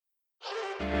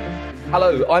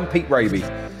Hello, I'm Pete Raby,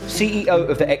 CEO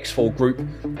of the X4 Group,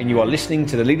 and you are listening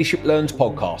to the Leadership Learns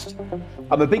podcast.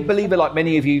 I'm a big believer, like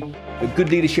many of you, that good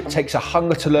leadership takes a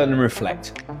hunger to learn and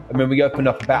reflect. And when we open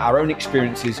up about our own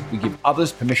experiences, we give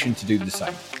others permission to do the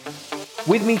same.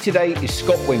 With me today is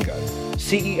Scott Wingo,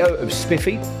 CEO of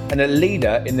Spiffy and a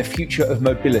leader in the future of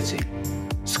mobility.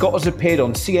 Scott has appeared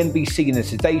on CNBC and the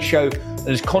Today Show and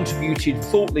has contributed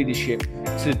thought leadership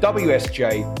to the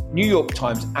WSJ, New York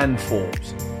Times and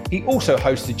Forbes. He also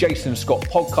hosts the Jason Scott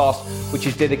podcast, which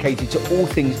is dedicated to all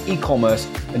things e-commerce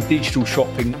and digital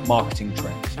shopping marketing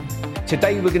trends.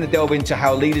 Today, we're going to delve into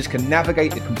how leaders can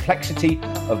navigate the complexity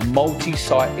of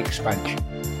multi-site expansion.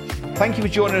 Thank you for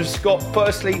joining us, Scott.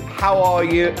 Firstly, how are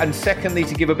you? And secondly,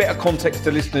 to give a bit of context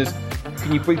to listeners,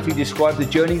 can you briefly describe the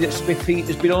journey that Spiffy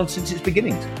has been on since its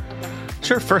beginnings?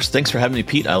 Sure. First, thanks for having me,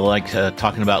 Pete. I like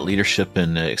talking about leadership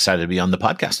and excited to be on the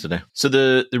podcast today. So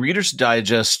the Reader's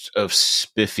Digest of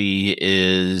Spiffy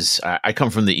is, I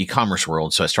come from the e-commerce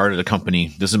world. So I started a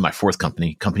company. This is my fourth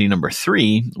company. Company number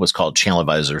 3 was called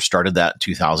ChannelAdvisor. Started that in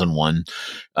 2001.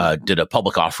 Did a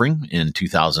public offering in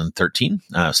 2013.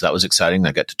 So that was exciting.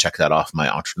 I got to check that off my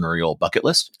entrepreneurial bucket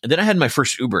list. And then I had my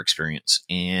first Uber experience.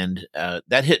 And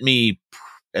that hit me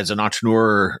as an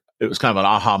entrepreneur. It was kind of an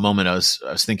aha moment. I was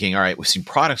thinking, all right, we've seen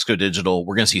products go digital.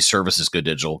 We're going to see services go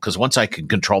digital, because once I can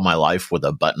control my life with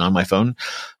a button on my phone,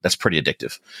 that's pretty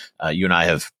addictive. You and I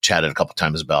have chatted a couple of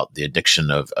times about the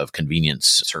addiction of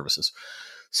convenience services.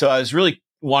 So I was really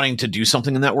wanting to do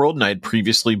something in that world. And I had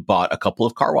previously bought a couple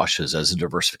of car washes as a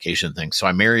diversification thing. So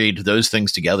I married those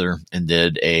things together and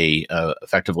did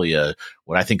effectively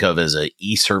what I think of as a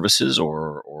e-services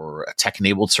or a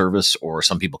tech-enabled service, or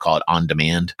some people call it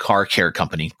on-demand car care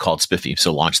company called Spiffy.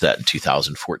 So launched that in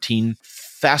 2014.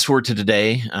 Fast forward to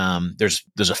today, there's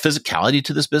a physicality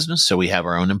to this business. So we have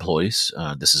our own employees.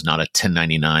 This is not a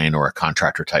 1099 or a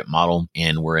contractor type model.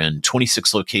 And we're in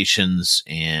 26 locations,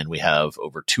 and we have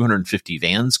over 250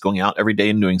 vans going out every day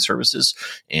and doing services,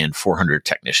 and 400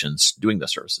 technicians doing the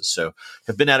services. So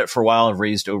have been at it for a while. I've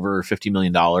raised over $50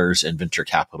 million in venture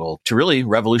capital to really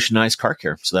revolutionize car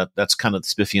care. So that's kind of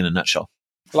Spiffy in a nutshell.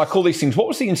 Like all these things, what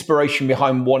was the inspiration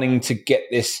behind wanting to get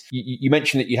this? You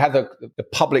mentioned that you had the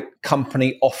public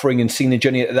company offering and seen the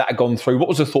journey that had gone through. What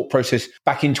was the thought process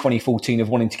back in 2014 of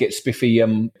wanting to get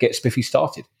Spiffy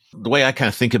started? The way I kind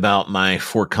of think about my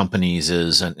 4 companies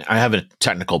is, and I have a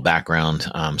technical background,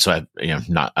 so I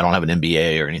don't have an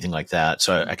MBA or anything like that.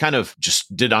 So I kind of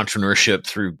just did entrepreneurship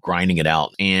through grinding it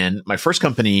out. And my first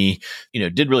company,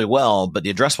 did really well, but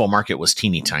the addressable market was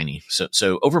teeny tiny.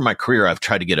 So over my career, I've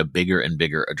tried to get a bigger and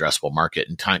bigger addressable market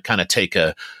and kind of take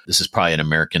this is probably an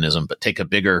Americanism, but take a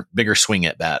bigger swing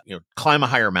at bat. Climb a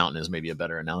higher mountain is maybe a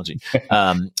better analogy.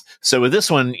 So with this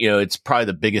one, it's probably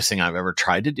the biggest thing I've ever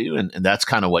tried to do, and that's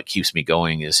kind of what keeps me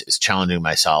going is challenging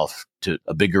myself to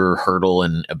a bigger hurdle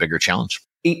and a bigger challenge.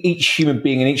 Each human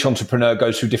being and each entrepreneur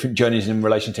goes through different journeys in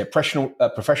relation to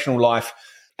professional life.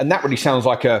 And that really sounds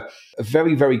like a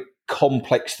very, very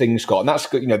complex thing, Scott. And that's,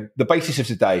 the basis of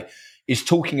today is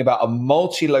talking about a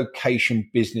multi-location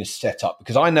business setup,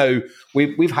 because I know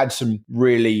we've had some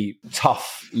really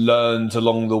tough learns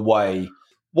along the way.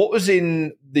 What was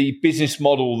in the business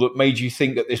model that made you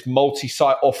think that this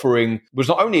multi-site offering was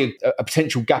not only a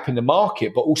potential gap in the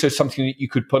market, but also something that you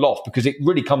could pull off? Because it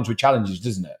really comes with challenges,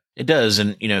 doesn't it? It does.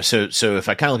 And, so if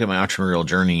I kind of look at my entrepreneurial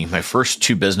journey, my first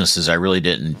 2 businesses, I really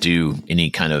didn't do any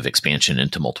kind of expansion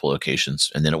into multiple locations.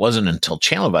 And then it wasn't until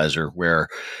ChannelAdvisor where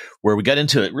we got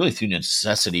into it really through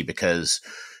necessity, because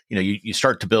you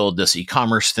start to build this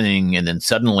e-commerce thing, and then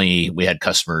suddenly we had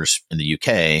customers in the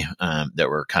UK that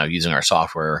were kind of using our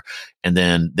software, and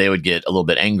then they would get a little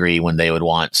bit angry when they would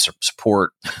want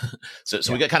support. So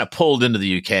we got kind of pulled into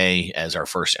the UK as our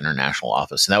first international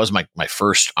office, and that was my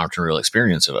first entrepreneurial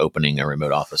experience of opening a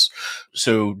remote office.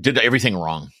 So did everything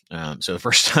wrong. So the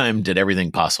first time did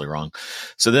everything possibly wrong.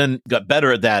 So then got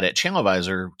better at that at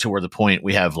ChannelAdvisor, to where the point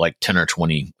we have like 10 or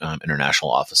 20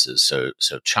 international offices. So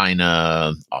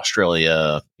China,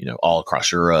 Australia, all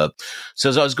across Europe. So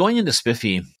as I was going into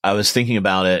Spiffy, I was thinking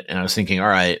about it, and I was thinking, all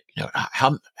right,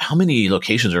 how many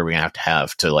locations are we going to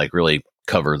have to like really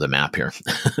cover the map here?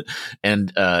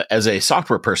 And as a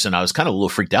software person, I was kind of a little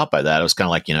freaked out by that. I was kind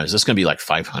of like, is this going to be like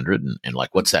 500? And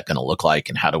like, what's that going to look like?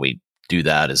 And how do we do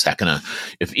that? Is that going to,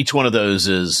 if each one of those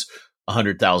is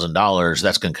 $100,000,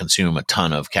 that's going to consume a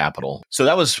ton of capital. So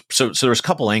that was, so there's a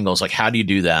couple angles, like how do you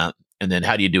do that? And then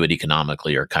how do you do it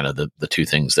economically, are kind of the 2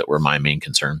 things that were my main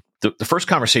concern. the first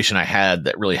conversation I had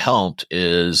that really helped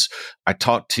is I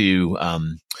talked to,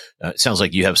 it sounds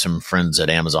like you have some friends at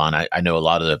Amazon. I know a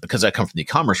lot of because I come from the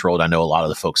e-commerce world, I know a lot of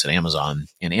the folks at Amazon.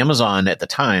 And Amazon at the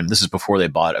time, this is before they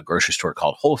bought a grocery store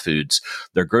called Whole Foods.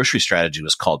 Their grocery strategy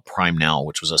was called Prime Now,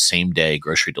 which was a same day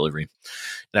grocery delivery.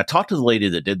 And I talked to the lady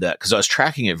that did that because I was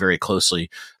tracking it very closely.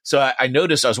 So I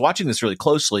noticed I was watching this really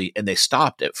closely, and they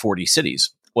stopped at 40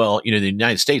 cities. Well, the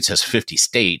United States has 50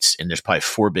 states, and there's probably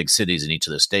 4 big cities in each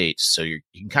of those states. So you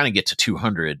can kind of get to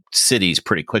 200 cities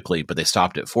pretty quickly, but they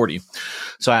stopped at 40.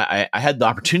 So I had the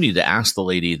opportunity to ask the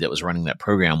lady that was running that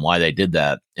program why they did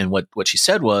that. And what she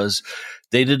said was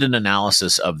they did an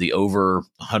analysis of the over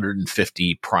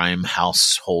 150 prime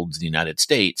households in the United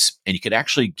States, and you could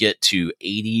actually get to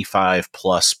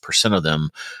 85+% of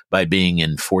them by being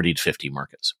in 40 to 50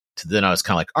 markets. So then I was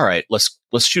kind of like, all right, let's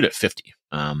shoot at 50.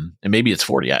 And maybe it's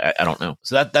 40. I don't know.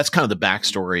 So that's kind of the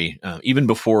backstory. Even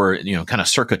before, kind of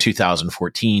circa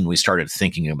 2014, we started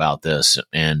thinking about this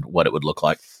and what it would look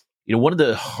like. One of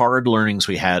the hard learnings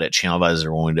we had at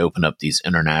ChannelAdvisor when we opened up these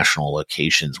international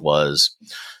locations was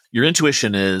your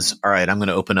intuition is, all right, I'm going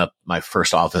to open up my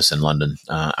first office in London.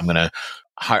 I'm going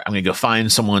to go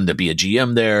find someone to be a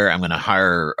GM there. I'm going to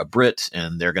hire a Brit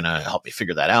and they're going to help me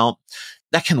figure that out.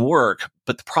 That can work,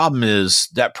 but the problem is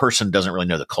that person doesn't really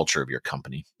know the culture of your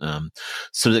company. So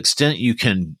to the extent you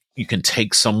can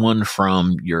take someone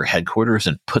from your headquarters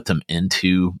and put them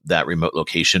into that remote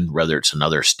location, whether it's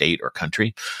another state or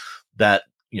country,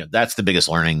 that's the biggest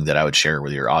learning that I would share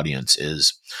with your audience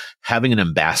is having an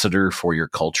ambassador for your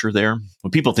culture there.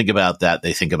 When people think about that,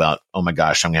 they think about, oh my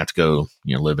gosh, I'm going to have to go,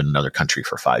 live in another country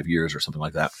for 5 years or something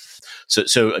like that.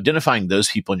 So identifying those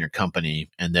people in your company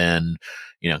and then,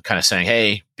 kind of saying,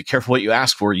 hey, be careful what you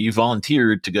ask for. You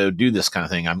volunteered to go do this kind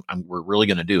of thing. We're really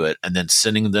going to do it. And then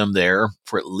sending them there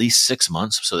for at least 6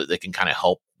 months so that they can kind of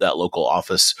help that local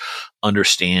office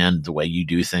understand the way you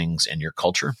do things and your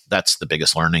culture. That's the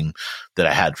biggest learning that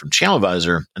I had from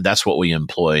ChannelAdvisor. And that's what we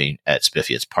employ at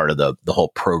Spiffy. It's part of the whole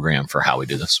program for how we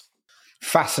do this.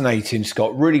 Fascinating,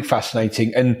 Scott. Really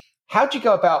fascinating. And how do you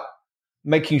go about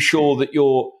making sure that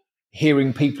you're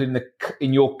hearing people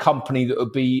in your company that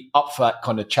would be up for that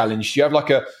kind of challenge? Do you have like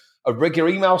a regular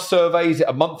email survey? Is it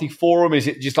a monthly forum? Is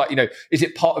it just like, is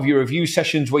it part of your review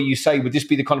sessions where you say, would this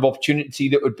be the kind of opportunity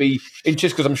that would be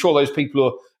interesting? Because I'm sure those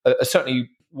people are certainly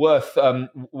worth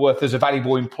as a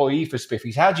valuable employee for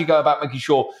Spiffy. So how do you go about making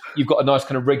sure you've got a nice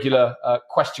kind of regular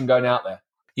question going out there?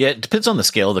 Yeah, it depends on the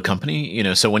scale of the company.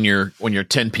 So when you're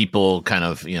 10 people kind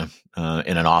of,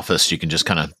 in an office, you can just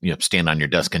kind of, stand on your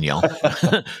desk and yell.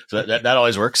 So that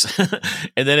always works.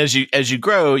 And then as you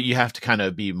grow, you have to kind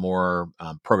of be more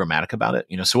programmatic about it.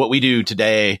 So what we do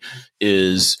today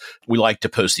is we like to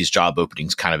post these job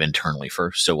openings kind of internally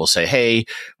first. So we'll say, hey,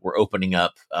 we're opening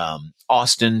up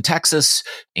Austin, Texas,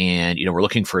 and we're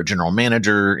looking for a general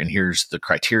manager, and here's the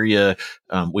criteria.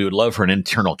 We would love for an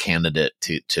internal candidate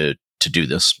to do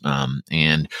this.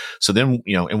 And so then,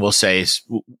 and we'll say,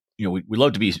 we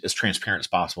love to be as transparent as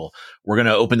possible. We're going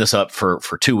to open this up for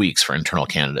 2 weeks for internal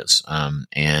candidates.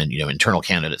 And internal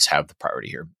candidates have the priority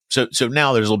here. So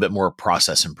now there's a little bit more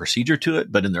process and procedure to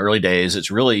it. But in the early days,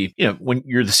 it's really, when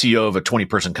you're the CEO of a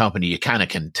 20-person company, you kind of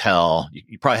can tell,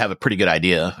 you probably have a pretty good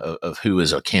idea of who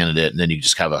is a candidate. And then you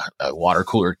just have a water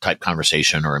cooler type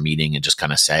conversation or a meeting and just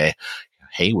kind of say,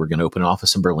 hey, we're going to open an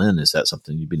office in Berlin. Is that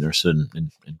something you'd be interested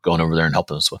in going over there and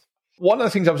helping us with? One of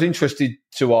the things I was interested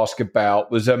to ask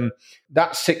about was that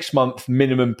 6-month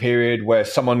minimum period where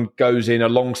someone goes in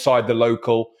alongside the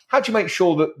local. How do you make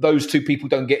sure that those two people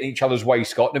don't get in each other's way,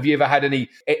 Scott? And have you ever had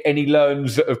any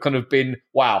learns that have kind of been,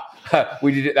 wow,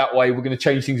 we did it that way, we're going to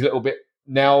change things a little bit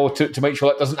now to make sure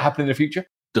that doesn't happen in the future?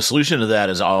 The solution to that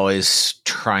is always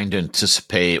trying to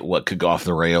anticipate what could go off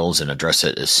the rails and address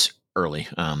it as early.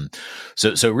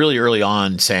 So really early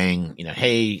on saying,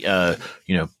 hey,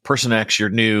 person X, you're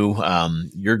new,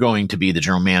 you're going to be the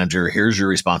general manager. Here's your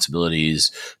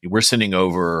responsibilities. We're sending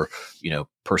over,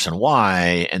 person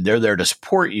Y, and they're there to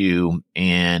support you.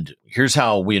 And here's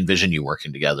how we envision you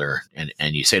working together.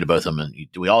 And you say to both of them, and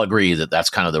we all agree that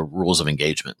that's kind of the rules of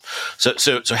engagement.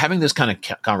 So having this kind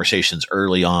of conversations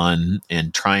early on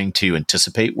and trying to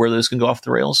anticipate where those can go off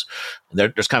the rails,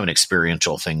 there's kind of an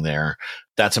experiential thing there.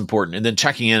 That's important. And then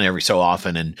checking in every so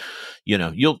often, and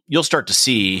you'll start to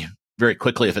see very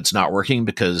quickly if it's not working,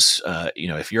 because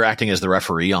if you're acting as the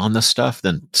referee on this stuff,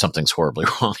 then something's horribly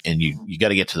wrong, and you got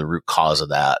to get to the root cause of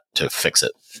that to fix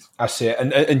it. I see it.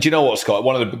 And do you know what, Scott?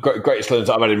 One of the greatest learnings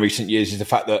I've had in recent years is the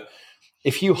fact that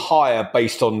if you hire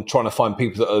based on trying to find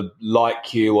people that are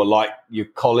like you or like your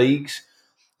colleagues,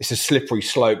 it's a slippery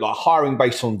slope. Like hiring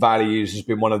based on values has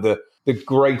been one of the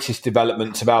greatest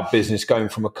developments of our business, going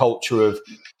from a culture of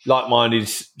like-minded,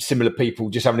 similar people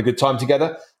just having a good time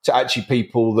together to actually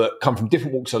people that come from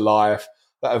different walks of life,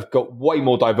 that have got way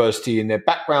more diversity in their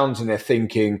backgrounds and their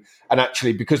thinking. And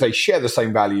actually, because they share the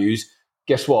same values,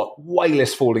 guess what? Way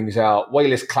less fallings out, way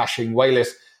less clashing, way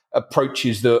less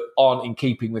approaches that aren't in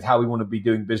keeping with how we want to be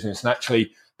doing business. And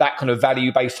actually, that kind of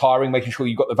value-based hiring, making sure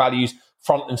you've got the values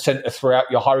front and center throughout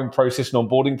your hiring process and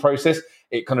onboarding process,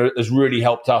 it kind of has really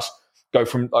helped us go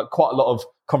from quite a lot of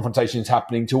confrontations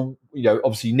happening to,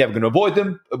 obviously you're never going to avoid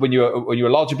them when you're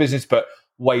a larger business, but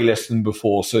way less than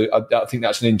before. So I think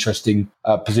that's an interesting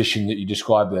position that you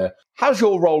described there. How's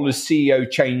your role as CEO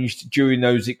changed during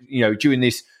those, during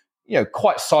this,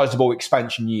 quite sizable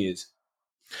expansion years?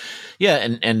 Yeah,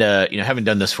 and having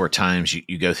done this 4 times,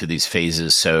 you go through these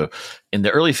phases. So in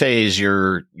the early phase,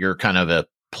 you're kind of a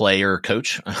player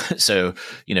coach. So,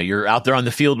 you're out there on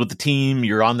the field with the team,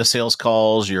 you're on the sales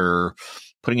calls, you're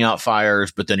putting out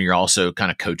fires, but then you're also kind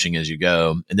of coaching as you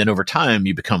go. And then over time,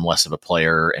 you become less of a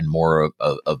player and more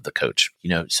of the coach.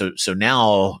 So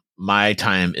now my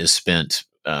time is spent,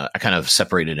 I kind of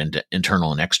separated into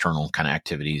internal and external kind of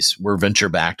activities. We're venture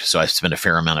backed, so I spend a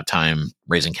fair amount of time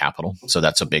raising capital. So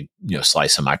that's a big,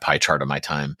 slice of my pie chart of my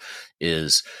time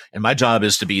and my job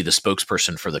is to be the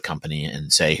spokesperson for the company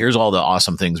and say, here's all the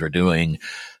awesome things we're doing.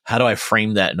 How do I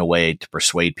frame that in a way to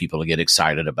persuade people to get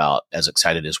excited about, as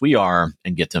excited as we are,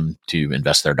 and get them to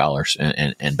invest their dollars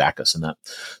and back us in that?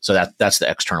 So that's the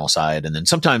external side. And then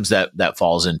sometimes that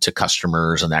falls into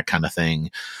customers and that kind of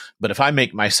thing. But if I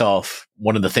make myself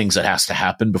one of the things that has to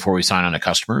happen before we sign on a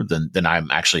customer, then I'm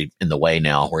actually in the way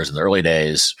now. Whereas in the early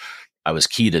days, I was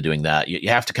key to doing that. You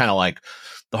have to kind of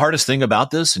the hardest thing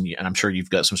about this, and I'm sure you've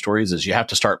got some stories, is you have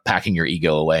to start packing your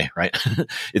ego away, right?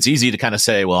 It's easy to kind of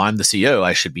say, well, I'm the CEO,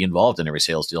 I should be involved in every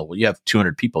sales deal. Well, you have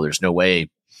 200 people. There's no way,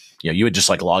 you would just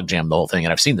log jam the whole thing.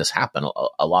 And I've seen this happen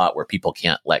a lot where people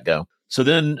can't let go. So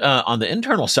then on the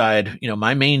internal side,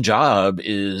 my main job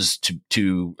is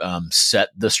to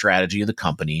set the strategy of the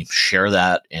company, share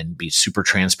that and be super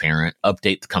transparent,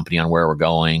 update the company on where we're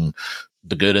going,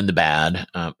 the good and the bad.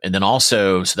 And then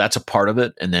also, so that's a part of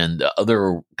it. And then the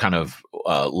other kind of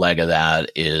leg of that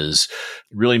is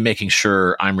really making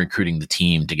sure I'm recruiting the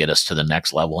team to get us to the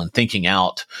next level and thinking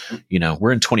out,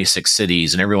 we're in 26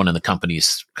 cities and everyone in the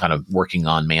company's kind of working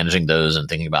on managing those and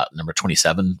thinking about number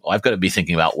 27. Well, I've got to be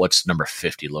thinking about what's number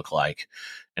 50 look like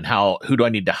and who do I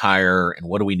need to hire and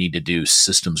what do we need to do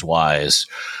systems wise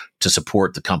to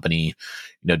support the company.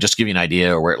 Just to give you an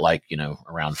idea, we're at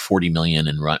around 40 million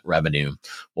in revenue.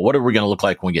 Well, what are we going to look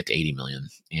like when we get to 80 million?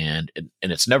 And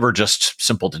it's never just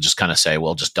simple to just kind of say,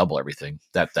 well, just double everything.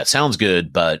 That sounds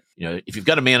good. But, if you've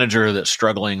got a manager that's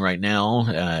struggling right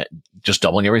now, just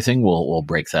doubling everything will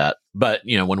break that. But,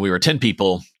 when we were 10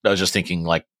 people, I was just thinking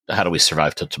how do we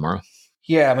survive till tomorrow?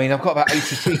 Yeah, I've got about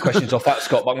 83 questions off that,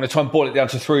 Scott, but I'm going to try and boil it down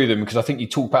to 3 of them because I think you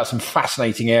talk about some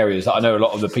fascinating areas that I know a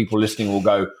lot of the people listening will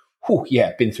go, oh,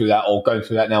 yeah, been through that or going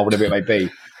through that now, whatever it may be.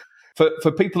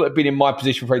 For people that have been in my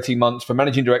position for 18 months, for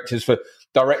managing directors, for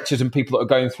directors and people that are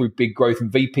going through big growth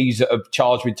and VPs that are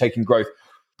charged with taking growth,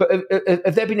 but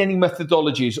have there been any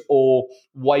methodologies or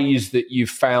ways that you've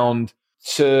found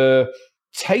to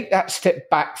take that step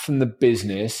back from the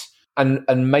business and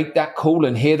make that call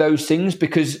and hear those things?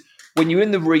 Because when you're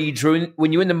in the reeds or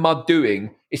when you're in the mud doing,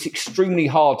 it's extremely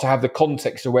hard to have the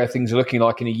context of where things are looking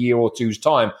like in a year or two's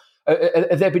time.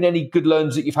 Have there been any good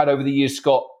learns that you've had over the years,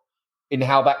 Scott, in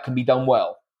how that can be done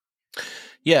well?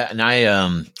 Yeah, and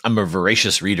I'm a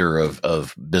voracious reader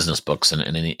of business books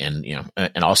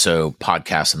and also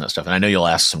podcasts and that stuff. And I know you'll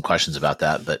ask some questions about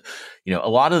that, but a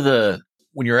lot of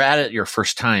when you're at it your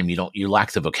first time, you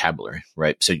lack the vocabulary,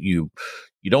 right? So you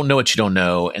don't know what you don't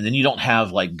know, and then you don't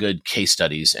have good case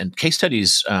studies. And case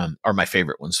studies are my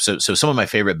favorite ones. So some of my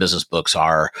favorite business books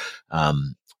are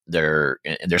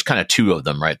there's kind of 2 of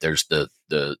them, right? There's the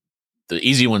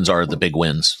easy ones are the big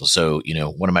wins. So,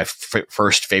 one of my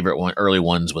first favorite early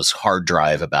ones was Hard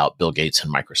Drive about Bill Gates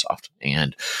and Microsoft.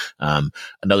 And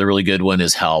another really good one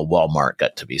is how Walmart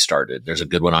got to be started. There's a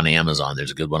good one on Amazon.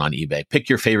 There's a good one on eBay. Pick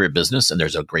your favorite business, and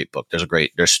there's a great book.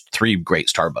 There's 3 great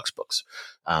Starbucks books.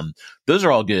 Those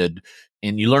are all good.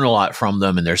 And you learn a lot from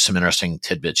them, and there's some interesting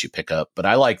tidbits you pick up. But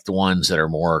I like the ones that are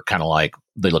more kind of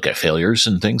they look at failures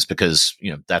and things because,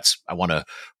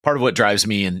 part of what drives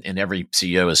me and every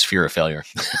CEO is fear of failure.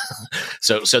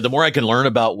 So the more I can learn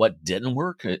about what didn't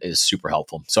work is super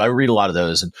helpful. So I read a lot of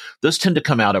those, and those tend to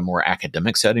come out of more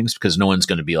academic settings because no one's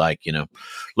going to be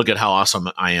look at how awesome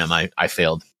I am. I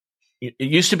failed. It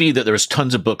used to be that there was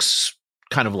tons of books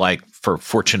kind of for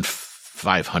Fortune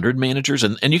 500 managers.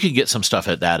 And you could get some stuff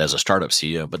at that as a startup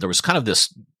CEO, but there was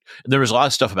there was a lot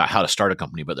of stuff about how to start a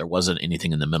company, but there wasn't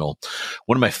anything in the middle.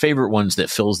 One of my favorite ones that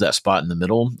fills that spot in the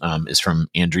middle is from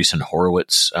Andreessen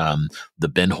Horowitz, the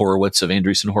Ben Horowitz of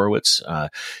Andreessen Horowitz.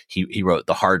 He wrote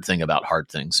The Hard Thing About Hard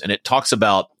Things. And it talks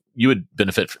about, you would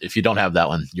benefit if you don't have that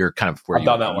one. You're kind of where I've you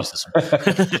done that use this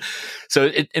one. So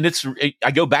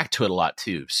I go back to it a lot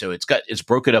too. So it's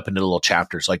broken up into little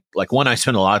chapters. Like one I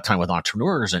spend a lot of time with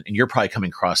entrepreneurs, and you're probably coming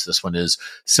across this one, is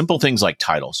simple things like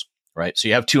titles, right? So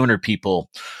you have 200 people.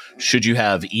 Should you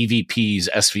have EVPs,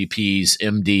 SVPs,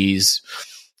 MDs?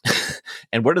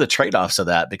 And what are the trade-offs of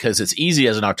that? Because it's easy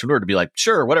as an entrepreneur to be like,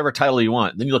 sure, whatever title you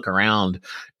want. And then you look around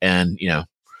and,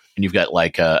 and you've got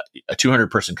like a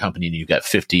 200 person company and you've got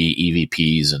 50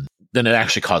 EVPs, and then it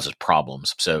actually causes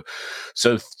problems. So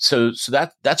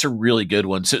that's a really good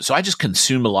one. So I just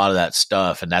consume a lot of that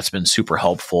stuff, and that's been super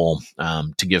helpful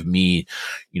to give me,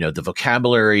 the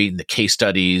vocabulary, the case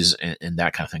studies, and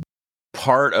that kind of thing.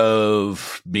 Part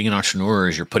of being an entrepreneur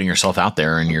is you're putting yourself out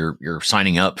there, and you're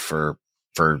signing up for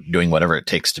doing whatever it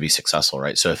takes to be successful,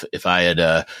 right? So if I had,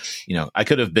 I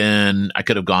could have gotten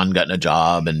a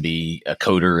job and be a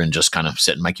coder and just kind of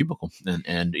sit in my cubicle,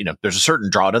 and there's a certain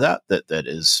draw to that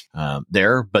is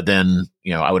there, but then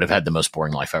I would have had the most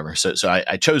boring life ever. So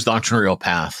I chose the entrepreneurial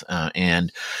path,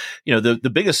 and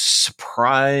the biggest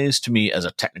surprise to me as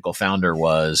a technical founder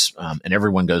was, and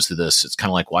everyone goes through this, it's kind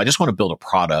of like, well, I just want to build a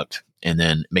product and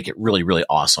then make it really, really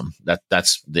awesome.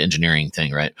 That's the engineering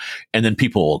thing, right? And then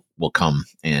people will come,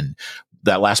 and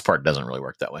that last part doesn't really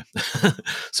work that way.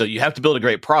 So you have to build a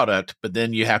great product, but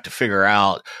then you have to figure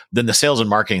out, then the sales and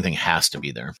marketing thing has to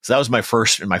be there. So that was my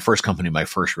first company, my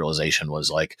first realization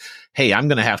was like, hey, I'm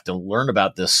going to have to learn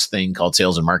about this thing called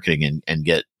sales and marketing and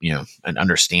get, and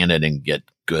understand it and get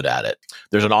good at it.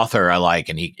 There's an author I like,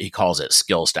 and he calls it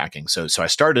skill stacking. So I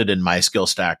started, in my skill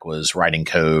stack was writing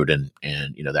code and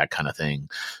that kind of thing.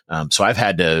 So I've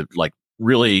had to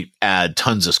really add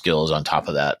tons of skills on top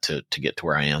of that to get to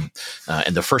where I am.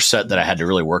 And the first set that I had to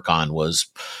really work on was,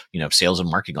 sales and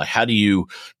marketing. Like, how do you,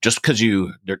 just because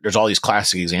there's all these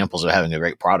classic examples of having a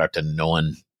great product, and no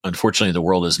one, unfortunately, the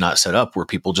world is not set up where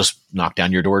people just knock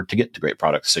down your door to get to great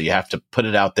products. So you have to put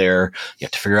it out there, you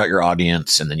have to figure out your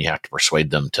audience, and then you have to persuade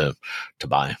them to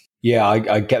buy. Yeah,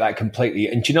 I get that completely.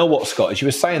 And do you know what, Scott, as you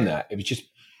were saying that, it was just,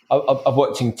 I've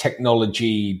worked in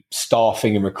technology,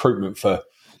 staffing and recruitment for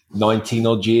 19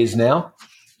 odd years now.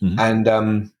 Mm-hmm.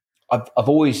 And I've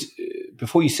always,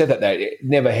 before you said that, it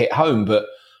never hit home, but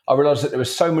I realized that there were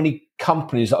so many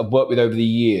companies that I've worked with over the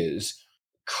years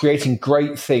creating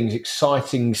great things,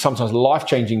 exciting, sometimes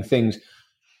life-changing things,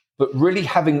 but really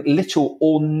having little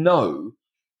or no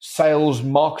sales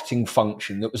marketing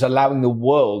function that was allowing the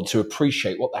world to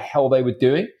appreciate what the hell they were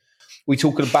doing. We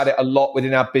talk about it a lot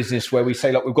within our business, where we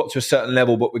say, look, we've got to a certain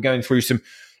level, but we're going through some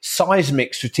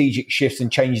seismic strategic shifts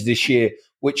and changes this year,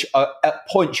 which at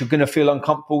points you're going to feel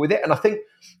uncomfortable with it. And I think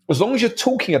as long as you're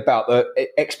talking about the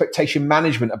expectation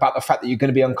management, about the fact that you're going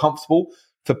to be uncomfortable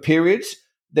for periods,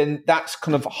 then that's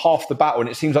kind of half the battle. And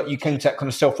it seems like you came to that kind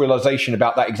of self-realization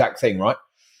about that exact thing, right?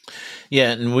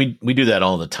 Yeah, and we do that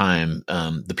all the time.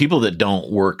 The people that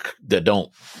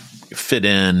don't fit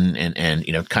in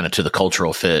and kind of to the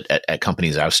cultural fit at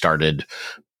companies I've started,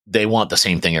 they want the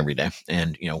same thing every day.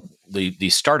 And the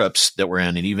startups that we're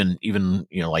in, and even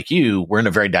like you, we're in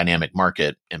a very dynamic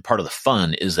market, and part of the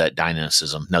fun is that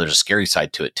dynamicism. Now, there's a scary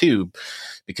side to it too,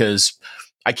 because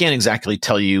I can't exactly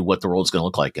tell you what the world's going to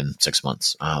look like in 6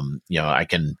 months. I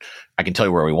can tell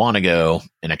you where we want to go,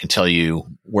 and I can tell you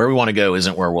where we want to go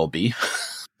isn't where we'll be.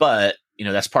 But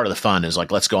that's part of the fun, is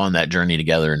like, let's go on that journey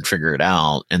together and figure it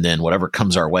out. And then whatever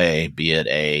comes our way, be it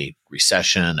a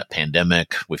recession, a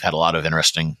pandemic, we've had a lot of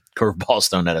interesting curveballs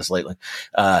thrown at us lately.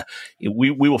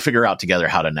 We will figure out together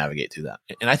how to navigate through that.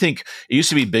 And I think it used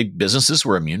to be big businesses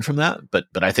were immune from that, but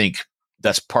I think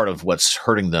that's part of what's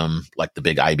hurting them, like the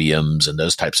big IBMs and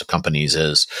those types of companies,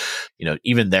 is,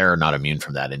 even they're not immune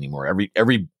from that anymore.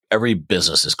 Every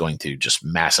business is going through just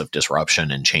massive disruption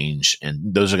and change.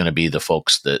 And those are going to be the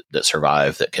folks that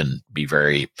survive, that can be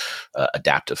very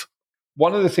adaptive.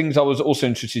 One of the things I was also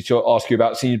interested to ask you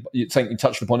about, something you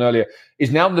touched upon earlier, is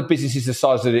now that the business is the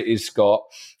size that it is, Scott,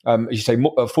 as you say,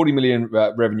 40 million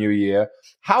revenue a year,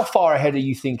 how far ahead are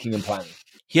you thinking and planning?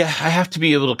 Yeah, I have to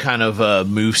be able to kind of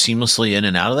move seamlessly in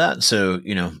and out of that. So,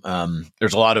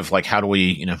 there's a lot of like, how do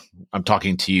we, I'm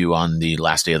talking to you on the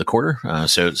last day of the quarter.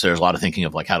 So there's a lot of thinking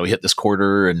of like, how do we hit this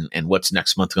quarter, and what's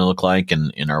next month going to look like?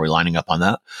 And are we lining up on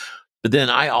that? But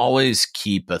then I always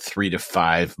keep a 3 to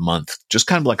 5 month, just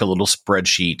kind of like a little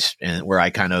spreadsheet, and where I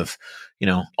kind of,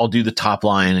 I'll do the top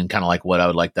line and kind of like what I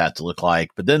would like that to look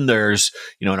like. But then there's,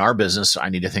 in our business, I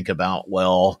need to think about,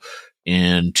 well,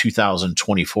 in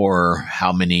 2024,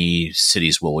 how many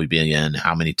cities will we be in?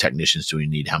 How many technicians do we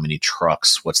need? How many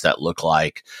trucks? What's that look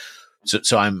like?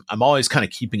 So I'm always kind of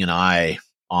keeping an eye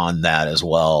on that as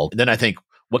well. And then I think,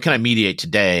 what can I mediate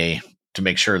today to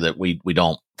make sure that we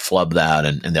don't flub that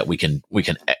and that we can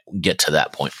get to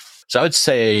that point? So I would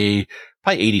say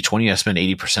probably 80-20. I spend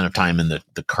 80% of time in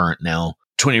the current now,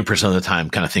 20% of the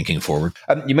time kind of thinking forward.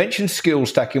 You mentioned skill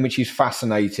stacking, which is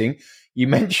fascinating. You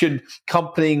mentioned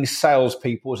accompanying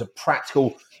salespeople as a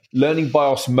practical learning by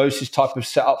osmosis type of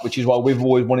setup, which is why we've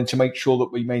always wanted to make sure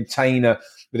that we maintain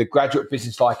with a graduate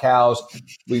business like ours,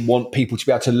 we want people to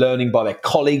be able to learning by their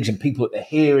colleagues and people that they're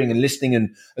hearing and listening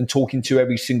and talking to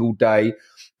every single day.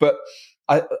 But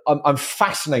I'm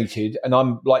fascinated, and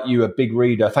I'm like you, a big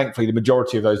reader. Thankfully, the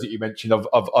majority of those that you mentioned,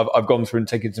 I've gone through and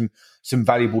taken some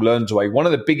valuable learns away. One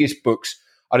of the biggest books,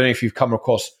 I don't know if you've come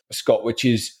across, Scott, which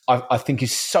is I think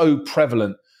is so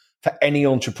prevalent for any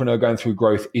entrepreneur going through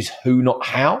growth, is Who Not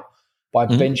How by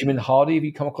Benjamin Hardy. Have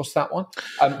you come across that one?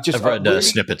 I've read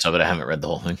snippets of it. I haven't read the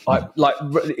whole thing.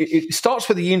 It starts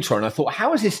with the intro, and I thought,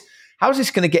 how is this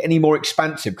going to get any more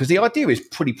expansive? Because the idea is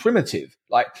pretty primitive.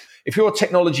 Like, if you're a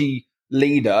technology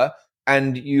leader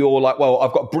and you're like, well,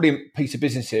 I've got a brilliant piece of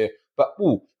business here, but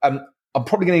I'm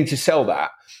probably going to need to sell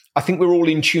that. I think we're all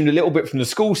in tune a little bit from the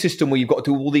school system where you've got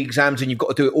to do all the exams and you've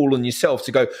got to do it all on yourself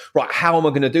to go, right, how am I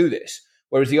going to do this?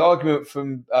 Whereas the argument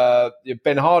from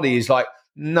Ben Hardy is like,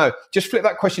 no, just flip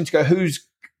that question to go, who's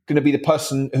going to be the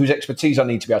person whose expertise I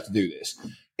need to be able to do this?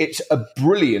 It's a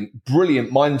brilliant,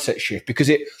 brilliant mindset shift because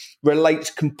it relates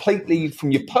completely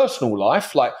from your personal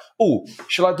life. Like,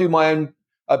 shall I do my own?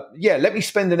 Let me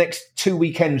spend the next 2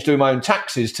 weekends doing my own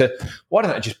taxes why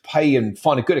don't I just pay and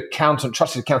find a good accountant,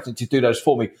 trusted accountant to do those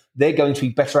for me? They're going to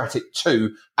be better at it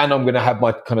too. And I'm going to have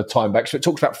my kind of time back. So it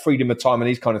talks about freedom of time and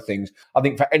these kind of things. I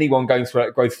think for anyone going through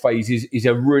that growth phase is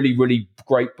a really, really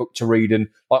great book to read. And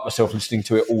like myself, listening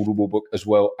to it, Audible book as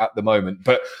well at the moment.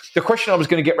 But the question I was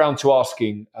going to get round to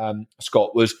asking,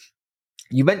 Scott, was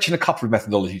you mentioned a couple of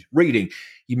methodologies, reading,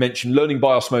 you mentioned learning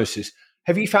by osmosis.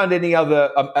 Have you found any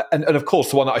other, and of course,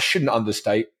 the one that I shouldn't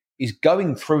understate is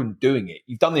going through and doing it.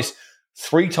 You've done this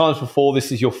 3 times before.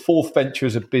 This is your 4th venture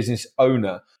as a business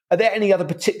owner. Are there any other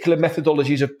particular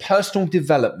methodologies of personal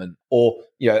development or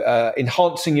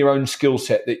enhancing your own skill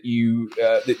set that you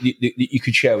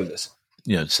could share with us?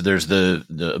 So there's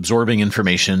the absorbing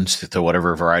information to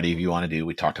whatever variety you want to do.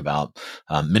 We talked about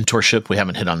mentorship. We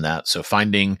haven't hit on that. So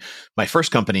finding my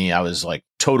first company, I was like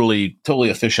totally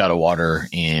a fish out of water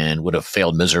and would have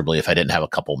failed miserably if I didn't have a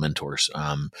couple mentors.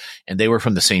 And they were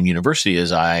from the same university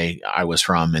as I was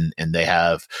from, and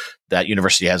that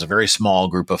university has a very small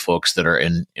group of folks that are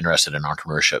interested in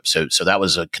entrepreneurship. So that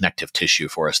was a connective tissue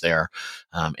for us there.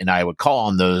 And I would call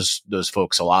on those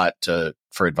folks a lot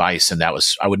for advice. And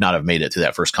I would not have made it to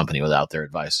that first company without their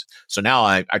advice. So now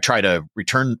I try to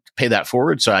pay that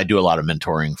forward. So I do a lot of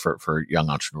mentoring for young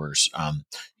entrepreneurs.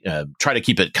 Try to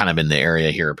keep it kind of in the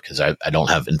area here because I don't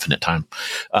have infinite time.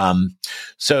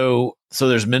 So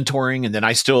there's mentoring, and then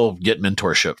I still get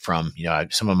mentorship from,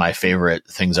 some of my favorite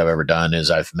things I've ever done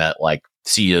is I've met like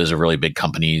CEOs of really big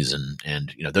companies,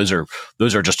 and those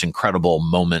are just incredible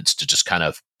moments to just kind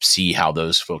of see how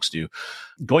those folks do.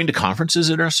 Going to conferences is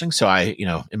interesting. So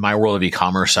in my world of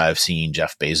e-commerce, I've seen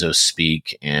Jeff Bezos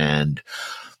speak and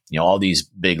all these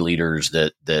big leaders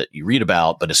that you read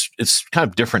about, but it's kind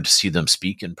of different to see them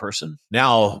speak in person.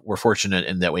 Now we're fortunate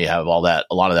in that we have a lot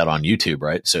of that on YouTube,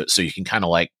 right? So you can kind of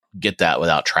like get that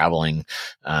without traveling.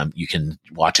 You can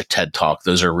watch a TED Talk.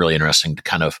 Those are really interesting to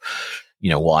kind of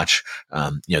watch.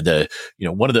 One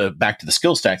of the, back to the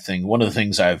skill stack thing, one of the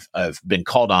things I've been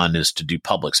called on is to do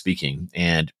public speaking.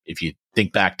 And if you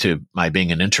think back to my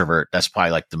being an introvert, that's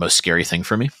probably like the most scary thing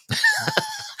for me.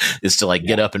 Is to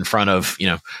get up in front of,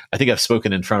 I think I've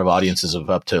spoken in front of audiences of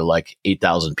up to like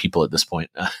 8,000 people at this point.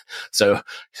 So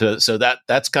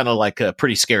that's kind of like a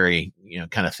pretty scary,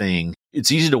 kind of thing.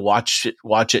 It's easy to watch it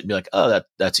and be like, oh,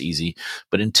 that's easy.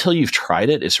 But until you've tried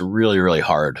it, it's really, really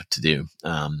hard to do.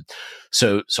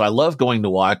 So I love going to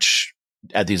watch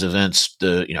at these events,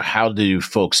 how do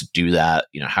folks do that?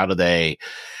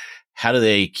 How do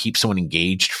they keep someone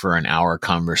engaged for an hour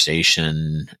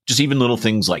conversation? Just even little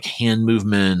things like hand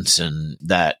movements and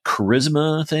that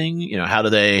charisma thing, how do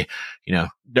they,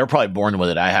 they're probably born with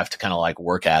it. I have to kind of like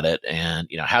work at it. And,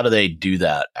 how do they do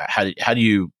that? How do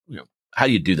you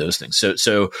do those things?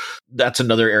 So that's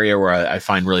another area where I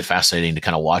find really fascinating to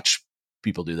kind of watch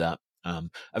people do that.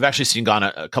 I've actually gone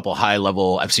a couple high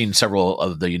level. I've seen several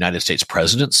of the United States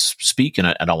presidents speak, and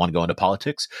I don't want to go into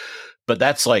politics, but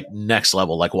that's like next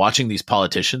level. Like watching these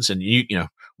politicians, and you know,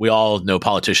 we all know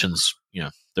politicians. You know,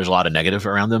 there's a lot of negative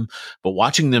around them, but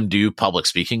watching them do public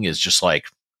speaking is just like,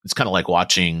 it's kind of like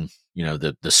watching, you know,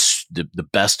 the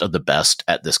best of the best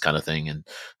at this kind of thing.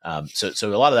 And so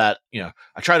a lot of that, you know,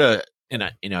 I try to. And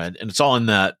it's all in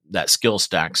that skill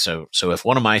stack. So if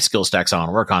one of my skill stacks I want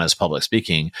to work on is public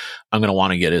speaking, I'm going to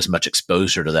want to get as much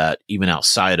exposure to that, even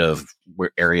outside of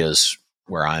areas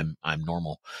where I'm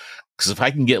normal. Because if I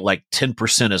can get like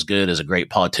 10% as good as a great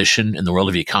politician in the world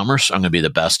of e-commerce, I'm going to be the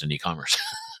best in e-commerce.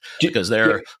 Because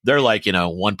they're like, you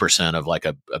know, 1% of like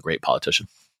a great politician.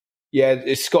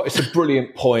 Yeah, Scott, it's a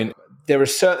brilliant point. There are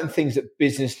certain things that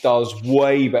business does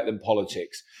way better than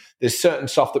politics. There's certain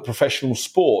stuff that professional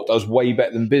sport does way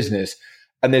better than business.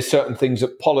 And there's certain things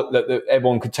that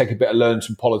everyone could take a bit of learning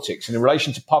from politics. And in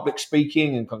relation to public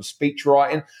speaking and kind of speech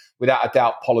writing, without a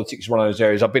doubt, politics is one of those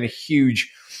areas. I've been a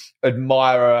huge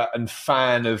admirer and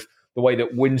fan of the way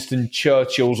that Winston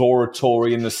Churchill's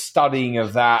oratory and the studying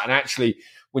of that. And actually,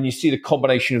 when you see the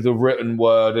combination of the written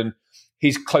word and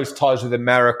his close ties with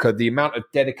America, the amount of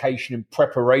dedication and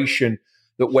preparation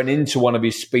that went into one of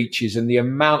his speeches and the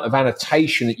amount of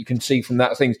annotation that you can see from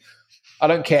that things. I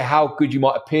don't care how good you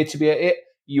might appear to be at it.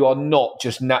 You are not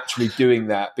just naturally doing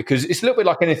that, because it's a little bit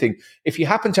like anything. If you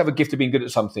happen to have a gift of being good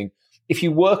at something, if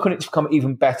you work on it to become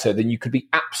even better, then you could be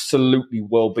absolutely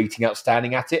world-beating,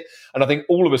 outstanding at it. And I think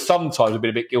all of us sometimes have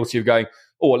been a bit guilty of going,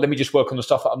 oh, well, let me just work on the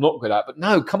stuff that I'm not good at. But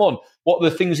no, come on. What are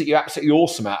the things that you're absolutely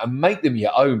awesome at, and make them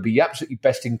your own? Be absolutely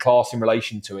best in class in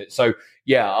relation to it. So,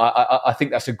 yeah, I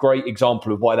think that's a great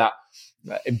example of why that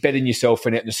embedding yourself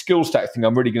in it and the skill stack thing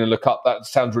I'm really going to look up. That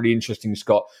sounds really interesting,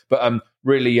 Scott. But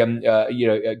really,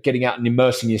 getting out and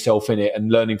immersing yourself in it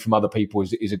and learning from other people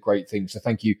is a great thing. So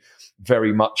thank you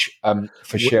very much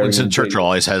for sharing. Winston Churchill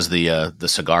always has the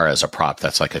cigar as a prop.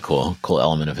 That's like a cool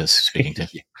element of his speaking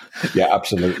too. Yeah,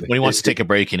 absolutely. When he wants to take a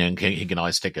break, he can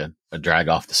always take a drag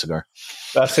off the cigar.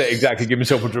 That's it, exactly. Give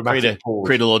himself a dramatic pause.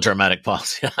 Create a little dramatic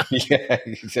pause. Yeah,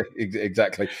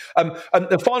 exactly. And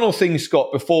the final thing,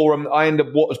 Scott, before I end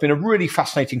up what has been a really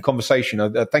fascinating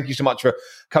conversation, thank you so much for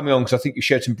coming on, because I think you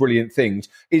shared some brilliant things,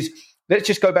 is let's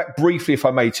just go back briefly, if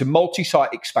I may, to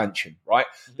multi-site expansion, right?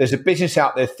 There's a business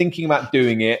out there thinking about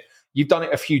doing it. You've done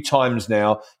it a few times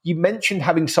now. You mentioned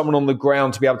having someone on the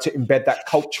ground to be able to embed that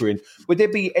culture in. Would there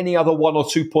be any other 1 or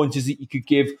 2 pointers that you could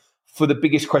give for the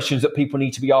biggest questions that people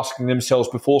need to be asking themselves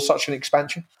before such an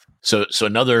expansion? So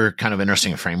another kind of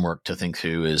interesting framework to think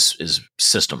through is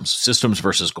systems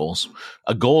versus goals.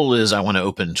 A goal is I want to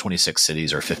open 26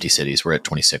 cities or 50 cities. We're at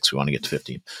 26. We want to get to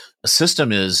 50. A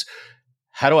system is,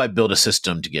 how do I build a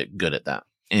system to get good at that?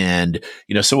 And,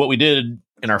 so what we did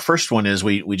in our first one is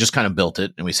we just kind of built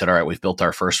it, and we said, all right, we've built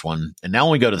our first one. And now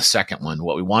when we go to the second one,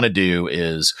 what we want to do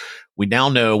is we now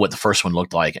know what the first one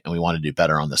looked like, and we want to do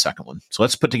better on the second one. So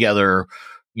let's put together,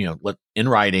 in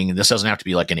writing, and this doesn't have to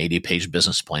be like an 80-page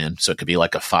business plan. So it could be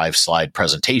like a 5-slide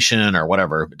presentation or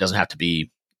whatever. It doesn't have to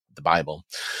be the Bible.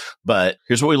 But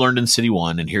here's what we learned in city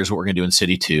 1, and here's what we're going to do in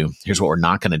city 2. Here's what we're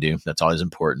not going to do. That's always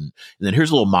important. And then here's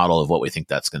a little model of what we think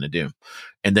that's going to do.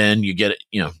 And then you get,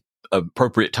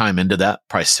 appropriate time into that,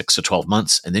 probably 6 to 12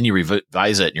 months. And then you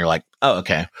revise it and you're like, oh,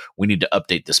 okay, we need to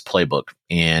update this playbook.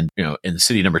 And, in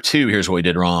city number 2, here's what we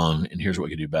did wrong. And here's what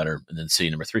we could do better. And then city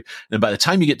number 3. And then by the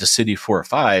time you get to city 4 or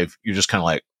 5, you're just kind of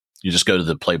like, you just go to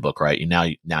the playbook, right? Now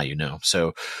you know.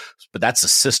 So, but that's the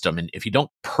system. And if you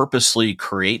don't purposely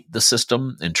create the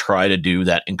system and try to do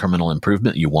that incremental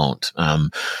improvement, you won't.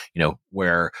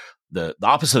 Where the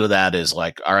opposite of that is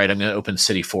like, all right, I'm going to open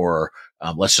city 4.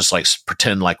 Let's just like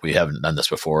pretend like we haven't done this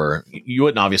before. You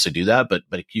wouldn't obviously do that, but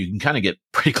you can kind of get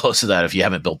pretty close to that if you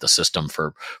haven't built the system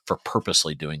for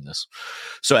purposely doing this.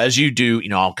 So as you do,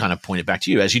 I'll kind of point it back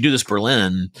to you. As you do this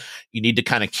Berlin, you need to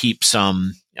kind of keep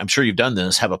some, I'm sure you've done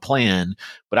this, have a plan,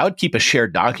 but I would keep a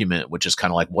shared document, which is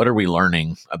kind of like, what are we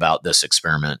learning about this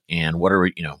experiment? And what are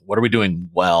we doing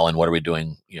well? And what are we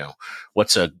doing,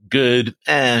 what's a good,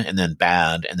 and then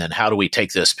bad? And then how do we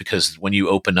take this? Because when you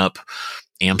open up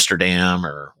Amsterdam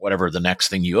or whatever the next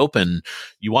thing you open,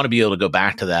 you want to be able to go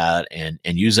back to that and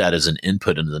use that as an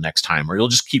input into the next time, or you'll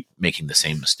just keep making the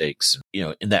same mistakes.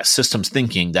 In that systems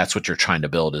thinking, that's what you're trying to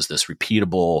build, is this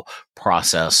repeatable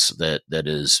process that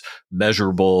is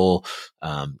measurable.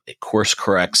 It course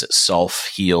corrects, it self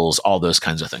heals, all those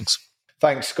kinds of things.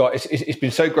 Thanks, Scott. It's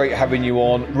been so great having you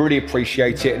on. Really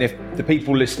appreciate it. And if the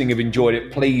people listening have enjoyed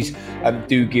it, please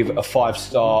do give a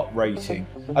 5-star rating.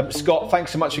 Scott,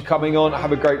 thanks so much for coming on.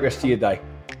 Have a great rest of your day.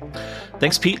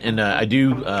 Thanks, Pete. And I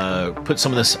do put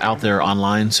some of this out there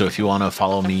online. So if you want to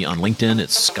follow me on LinkedIn,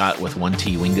 it's Scott with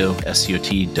 1T Wingo,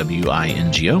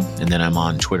 SCOTWINGO. And then I'm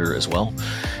on Twitter as well.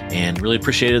 And really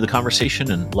appreciated the conversation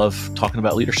and love talking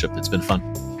about leadership. It's been fun.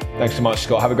 Thanks so much,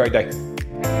 Scott. Have a great day.